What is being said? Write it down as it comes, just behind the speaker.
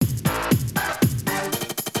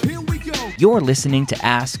You're listening to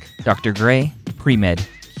Ask Dr. Gray Pre-Med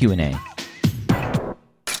Q&A.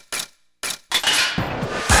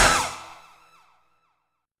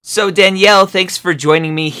 So Danielle, thanks for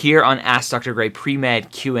joining me here on Ask Dr. Gray Pre-Med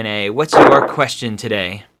Q&A. What's your question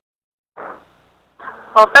today?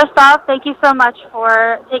 Well, first off, thank you so much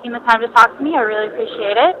for taking the time to talk to me. I really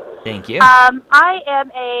appreciate it. Thank you. I am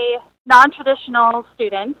a non-traditional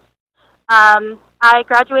student. I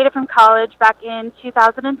graduated from college back in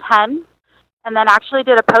 2010 and then actually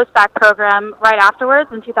did a post-bac program right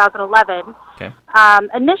afterwards in 2011. Okay.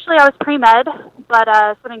 Initially, I was pre-med, but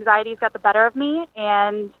some anxieties got the better of me,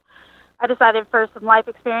 and I decided for some life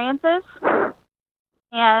experiences.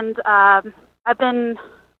 And I've been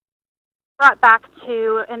brought back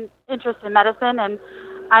to an interest in medicine, and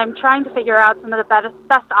I'm trying to figure out some of the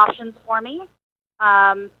best options for me.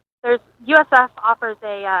 There's USF offers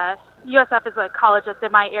USF is a college that's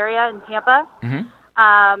in my area in Tampa,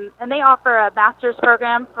 and they offer a master's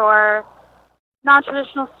program for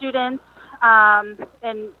non-traditional students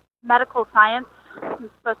in medical science.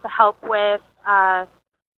 It's supposed to help with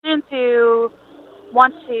students who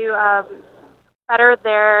want to better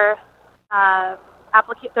their their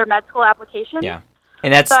med school application. Yeah,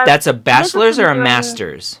 and that's a bachelor's or a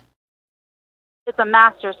master's? It's a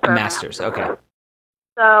master's program. A master's, okay.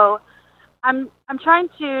 So I'm trying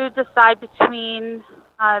to decide between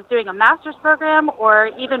doing a master's program or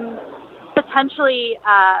even potentially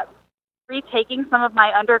retaking some of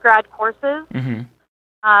my undergrad courses to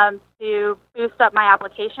boost up my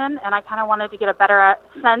application. And I kind of wanted to get a better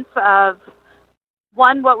sense of,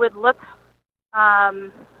 one, what would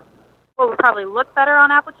probably look better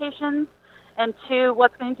on applications, and two,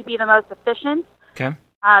 what's going to be the most efficient. Okay.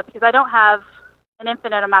 Because I don't have an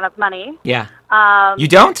infinite amount of money. Yeah. You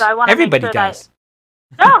don't? So Everybody does.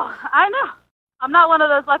 No, I know. I'm not one of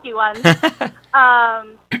those lucky ones. So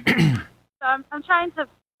I'm trying to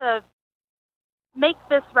make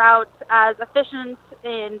this route as efficient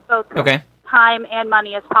in both time and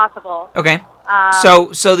money as possible. Okay.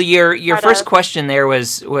 So your first question there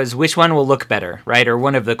was which one will look better, right? Or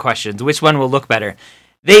one of the questions, which one will look better?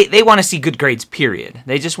 They want to see good grades, period.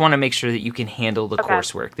 They just want to make sure that you can handle the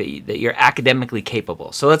coursework, that you're academically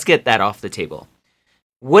capable. So let's get that off the table.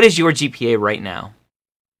 What is your GPA right now?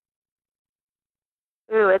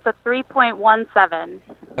 Ooh, it's a 3.17.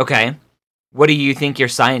 Okay. What do you think your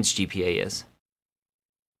science GPA is?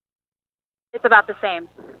 It's about the same.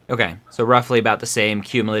 Okay, so roughly about the same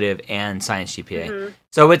cumulative and science GPA.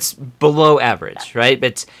 So it's below average, right?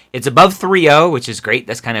 But it's above 3.0, which is great.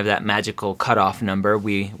 That's kind of that magical cutoff number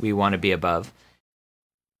we want to be above.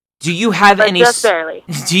 Do you have just barely.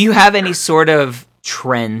 Do you have any sort of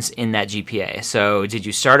trends in that GPA? So did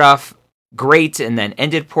you start off great and then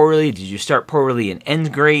ended poorly? Did you start poorly and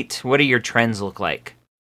end great? What do your trends look like?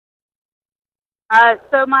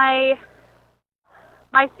 So my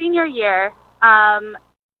senior year, the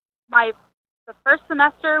first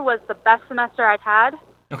semester was the best semester I'd had.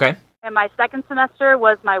 Okay. And my second semester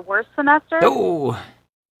was my worst semester. Oh.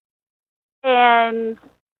 And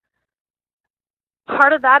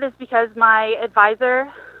part of that is because my advisor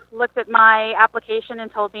looked at my application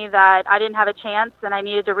and told me that I didn't have a chance and I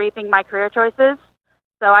needed to rethink my career choices.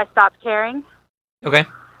 So I stopped caring. Okay.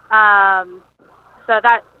 So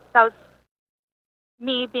that was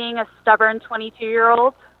me being a stubborn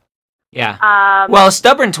 22-year-old. Yeah. Well, a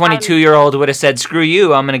stubborn 22-year-old would have said, "Screw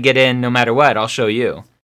you! I'm going to get in no matter what. I'll show you."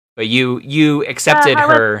 But you accepted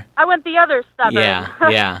her. I went the other stubborn.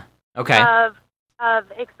 Yeah. Okay.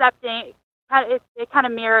 of accepting. It kind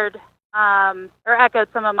of mirrored or echoed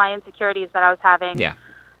some of my insecurities that I was having. Yeah.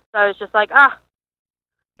 So I was just like,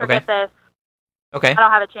 forget this. Okay. I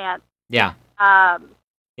don't have a chance. Yeah.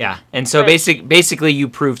 Yeah. And so basically, you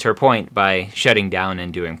proved her point by shutting down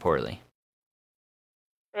and doing poorly.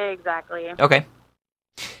 Exactly. Okay.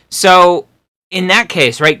 So in that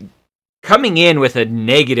case, right, coming in with a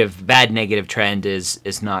bad negative trend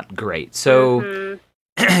is not great. So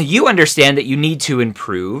you understand that you need to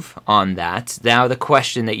improve on that. Now the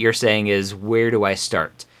question that you're saying is, where do I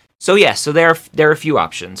start? So yes, so there are a few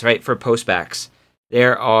options, right, for post-bacs.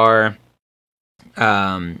 There are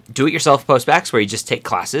do-it-yourself post-bacs where you just take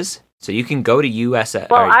classes. So you can go to USF.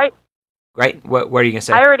 Well, right? What are you going to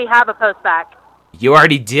say? I already have a post-bac. You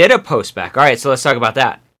already did a post-bac. All right, so let's talk about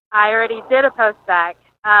that. I already did a post-bac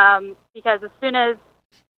because as soon as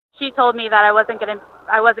she told me that I wasn't gonna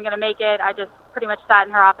make it, I just pretty much sat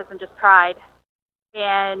in her office and just cried.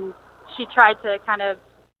 And she tried to kind of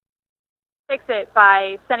fix it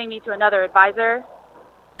by sending me to another advisor.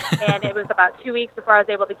 And it was about 2 weeks before I was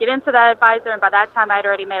able to get into that advisor, and by that time I had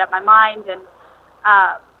already made up my mind. And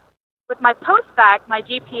with my post-bac, my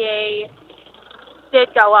GPA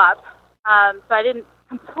did go up. So I didn't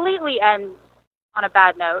completely end on a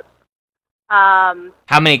bad note.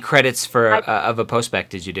 How many credits of a postbac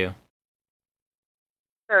did you do?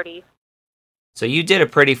 30. So you did a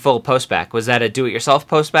pretty full postbac. Was that a do-it-yourself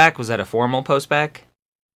postbac? Was that a formal postbac?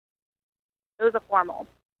 It was a formal.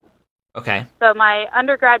 Okay. So my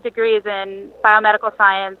undergrad degree is in biomedical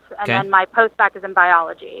science, and then my postbac is in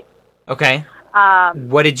biology. Okay.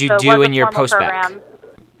 What did you do in your postbac?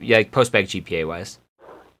 Yeah, like postbac GPA-wise.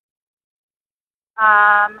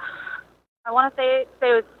 I want to say it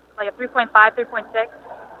was like a 3.5, 3.6.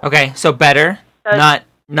 Okay, so better. So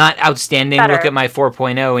not outstanding. Better. Look at my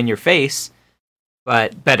 4.0 in your face,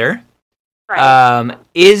 but better. Right.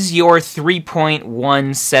 Is your 3.17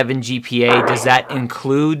 GPA, does that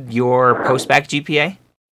include your postbac GPA?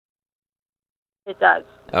 It does.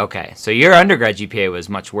 Okay, so your undergrad GPA was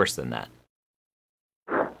much worse than that.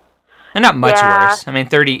 And not much worse. I mean,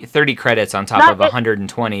 30 credits on top of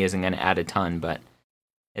 120 isn't going to add a ton, but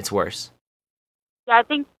it's worse. Yeah, I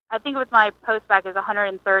think with my postbac is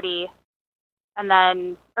 130, and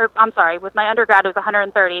then, I'm sorry, with my undergrad it was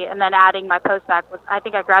 130, and then adding my postbac was, I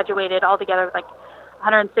think I graduated altogether with like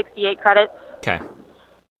 168 credits. Okay.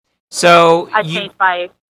 So I changed my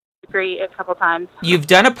degree a couple times. You've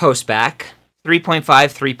done a postbac, 3.5,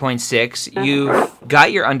 3.6. You've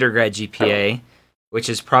got your undergrad GPA, which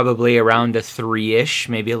is probably around a 3-ish,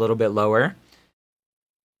 maybe a little bit lower.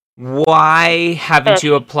 Why haven't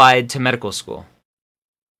you applied to medical school?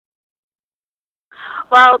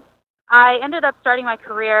 Well, I ended up starting my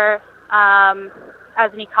career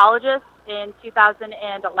as an ecologist in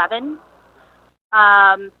 2011.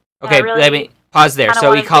 Okay, let me pause there.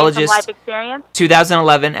 So ecologist, life experience.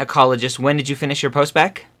 2011, ecologist. When did you finish your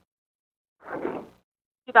postbac?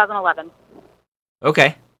 2011.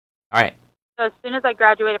 Okay, all right. So as soon as I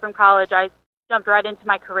graduated from college, I jumped right into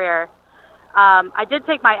my career. I did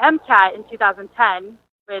take my MCAT in 2010,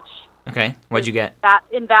 which... Okay, what'd you get?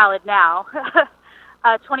 Invalid now.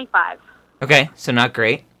 25. Okay, so not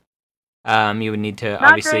great. You would need to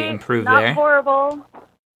obviously improve there. Not horrible.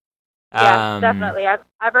 Yeah, definitely. I've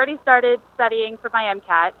already started studying for my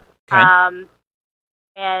MCAT. Okay.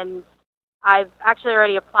 And I've actually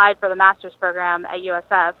already applied for the master's program at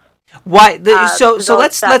USF. Why? So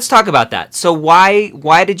let's talk about that. So why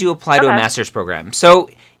did you apply to a master's program? So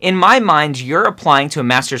in my mind, you're applying to a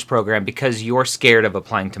master's program because you're scared of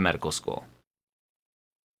applying to medical school.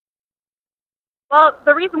 Well,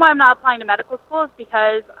 the reason why I'm not applying to medical school is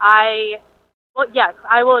because yes,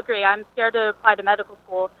 I will agree. I'm scared to apply to medical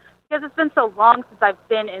school because it's been so long since I've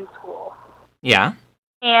been in school. Yeah.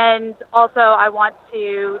 And also, I want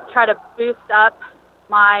to try to boost up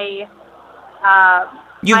my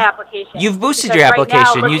my application. You've boosted your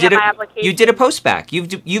application. You did a postbac.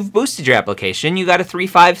 You've boosted your application. You got a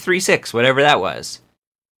 3.5, 3.6, whatever that was.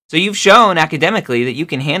 So you've shown academically that you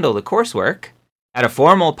can handle the coursework at a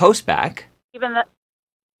formal postbac. Even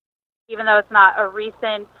though it's not a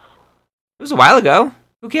recent... It was a while ago.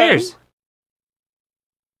 Who cares?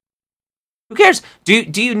 Who cares? Do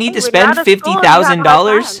you need to spend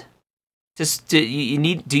 $50,000 do you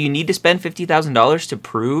need to spend $50,000 to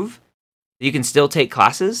prove that you can still take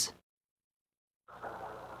classes?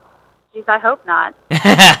 Jeez, I hope not.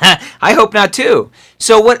 I hope not too.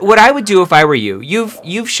 So what I would do if I were you,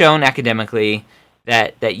 you've shown academically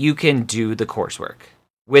that you can do the coursework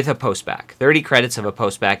with a postbac. 30 credits of a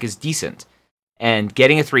postbac is decent. And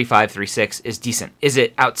getting a 3.5, 3.6 is decent. Is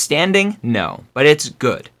it outstanding? No, but it's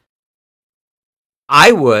good.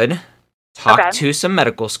 I would talk to some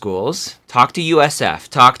medical schools, talk to USF,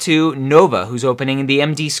 talk to Nova, who's opening the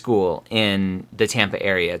MD school in the Tampa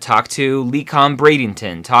area, talk to LeComm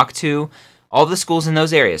Bradenton, talk to all the schools in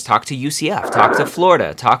those areas, talk to UCF, talk to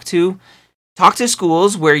Florida, talk to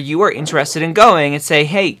schools where you are interested in going and say,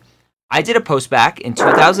 hey, I did a postbac in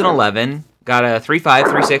 2011, got a 3.5,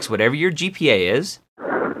 3.6, whatever your GPA is.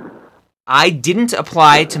 I didn't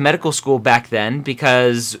apply to medical school back then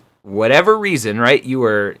because whatever reason, right?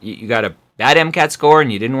 You got a bad MCAT score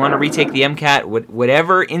and you didn't want to retake the MCAT.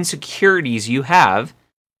 Whatever insecurities you have,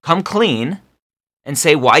 come clean and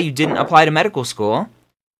say why you didn't apply to medical school.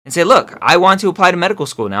 And say, look, I want to apply to medical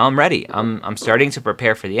school now. I'm ready. I'm starting to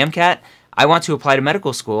prepare for the MCAT. I want to apply to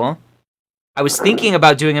medical school. I was thinking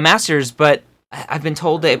about doing a master's, but I've been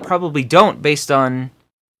told that I probably don't based on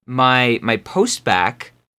my postbac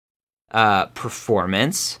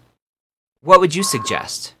performance. What would you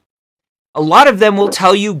suggest? A lot of them will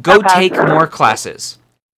tell you go take more classes.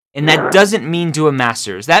 And that doesn't mean do a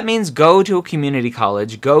master's. That means go to a community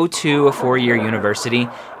college, go to a 4-year university,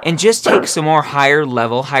 and just take some more higher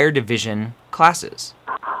level, higher division classes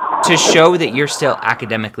to show that you're still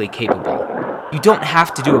academically capable. You don't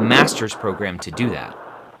have to do a master's program to do that.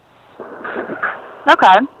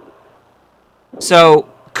 Okay. So,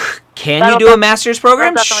 can you do a master's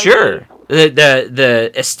program? Sure.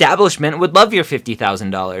 The establishment would love your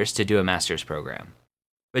 $50,000 to do a master's program.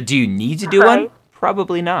 But do you need to do one?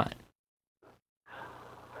 Probably not.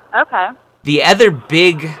 Okay. The other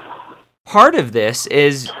big part of this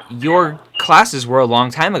is your classes were a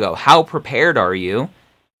long time ago. How prepared are you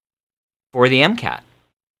for the MCAT?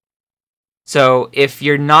 So if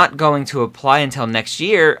you're not going to apply until next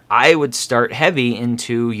year, I would start heavy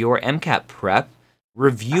into your MCAT prep,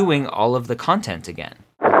 reviewing all of the content again.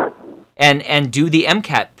 And do the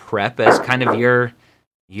MCAT prep as kind of your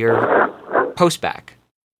post-bac.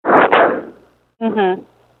 Mm-hmm.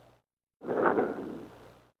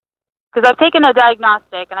 Because I've taken a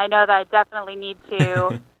diagnostic, and I know that I definitely need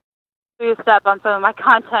to boost up on some of my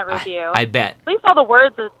content review. I bet. At least all the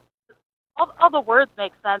words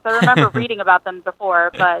make sense. I remember reading about them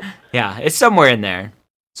before, but yeah, it's somewhere in there.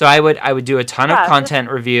 So I would do a ton of content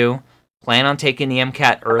review. Plan on taking the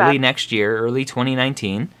MCAT early next year, early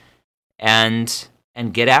 2019, and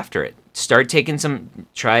get after it. Start taking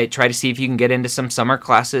try to see if you can get into some summer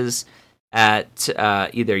classes at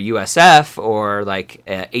either USF or like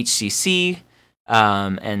HCC,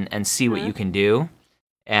 and see what you can do.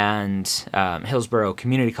 And Hillsborough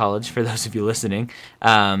Community College, for those of you listening,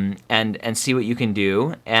 and see what you can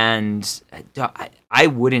do. And I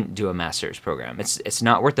wouldn't do a master's program. It's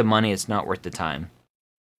not worth the money. It's not worth the time.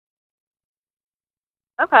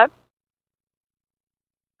 Okay.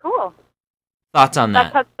 Cool. Thoughts on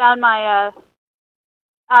that? That cuts down my.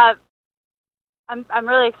 I'm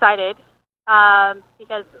really excited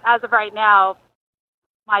because as of right now,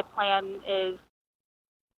 my plan is.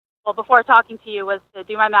 Well, before talking to you, was to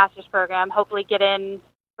do my master's program, hopefully get in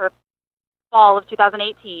for fall of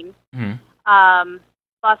 2018,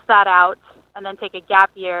 bust that out, and then take a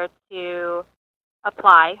gap year to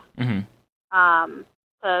apply to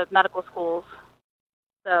medical schools.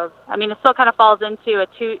 So, I mean, it still kind of falls into a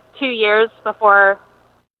two years before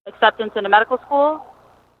acceptance into medical school.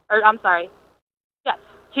 Or, I'm sorry, yes,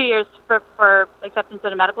 2 years for acceptance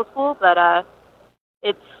into medical school, but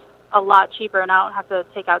it's a lot cheaper, and I don't have to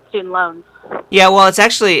take out student loans. Yeah, well,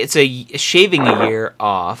 it's shaving a year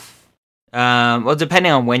off. Well,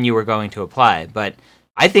 depending on when you were going to apply, but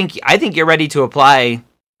I think you're ready to apply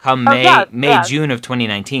come June of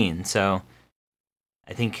 2019. So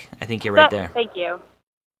I think you're right there. Thank you.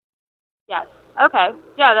 Yes. Okay.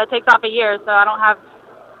 Yeah, that takes off a year, so I don't have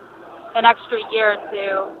an extra year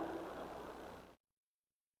to,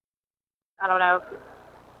 I don't know,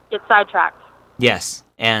 get sidetracked. Yes,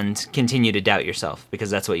 and continue to doubt yourself, because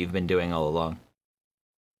that's what you've been doing all along.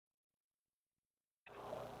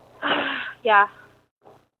 Yeah.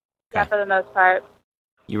 Okay. Yeah, for the most part.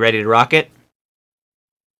 You ready to rock it?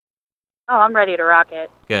 Oh, I'm ready to rock it.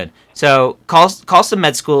 Good. So call some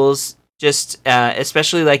med schools, just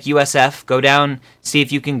especially like USF. Go down, see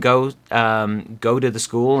if you can go to the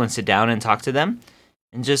school and sit down and talk to them,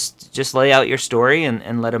 and just lay out your story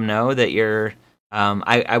and let them know that you're.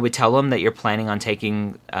 I would tell them that you're planning on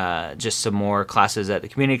taking just some more classes at the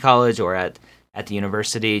community college or at the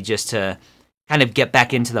university, just to kind of get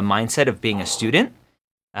back into the mindset of being a student,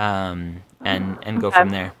 and go from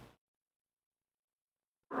there.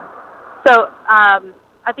 So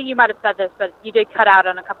I think you might have said this, but you did cut out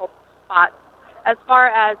on a couple spots. As far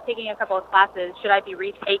as taking a couple of classes, should I be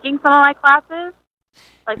retaking some of my classes,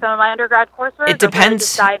 like some of my undergrad coursework? It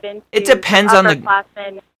depends. It depends on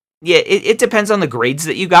the. Yeah, it depends on the grades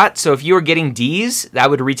that you got. So if you were getting D's,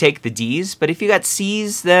 that would retake the D's. But if you got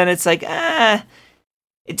C's, then it's like,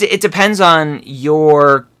 it depends on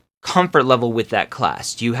your comfort level with that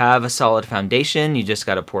class. Do you have a solid foundation? You just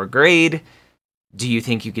got a poor grade? Do you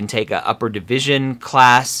think you can take an upper division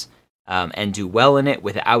class and do well in it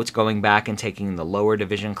without going back and taking the lower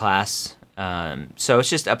division class? So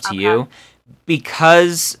it's just up to you.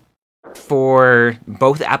 Because for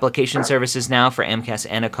both application services now, for AMCAS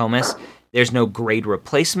and AACOMAS, there's no grade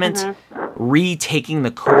replacement. Retaking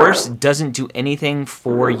the course doesn't do anything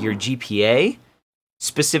for your GPA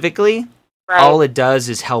specifically. Right. All it does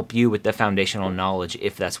is help you with the foundational knowledge,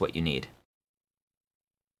 if that's what you need.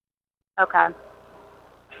 Okay.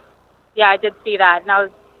 Yeah, I did see that, and I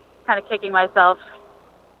was kind of kicking myself.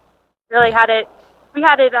 Really had it. We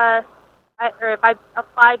had it. Or if I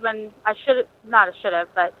applied when I should have,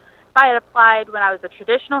 but if I had applied when I was a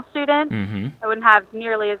traditional student, I wouldn't have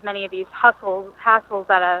nearly as many of these hassles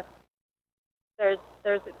that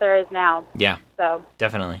there is now. Yeah. So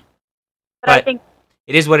definitely. But I think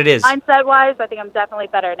it is what it is. Mindset-wise, I think I'm definitely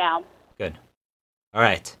better now. Good. All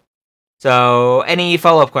right. So, any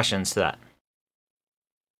follow-up questions to that?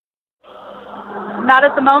 Not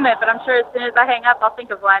at the moment, but I'm sure as soon as I hang up, I'll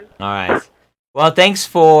think of one. All right. Well, thanks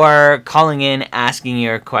for calling in, asking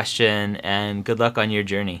your question, and good luck on your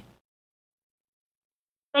journey.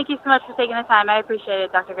 Thank you so much for taking the time. I appreciate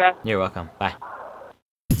it, Dr. Gray. You're welcome. Bye.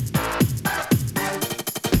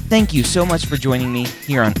 Thank you so much for joining me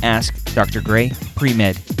here on Ask Dr. Gray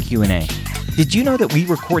Pre-Med Q&A. Did you know that we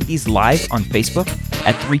record these live on Facebook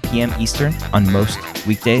at 3 p.m. Eastern on most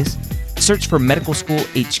weekdays? Search for Medical School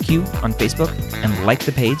HQ on Facebook and like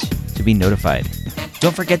the page to be notified.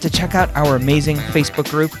 Don't forget to check out our amazing Facebook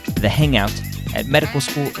group, The Hangout, at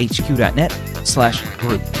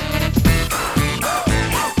medicalschoolhq.net/group.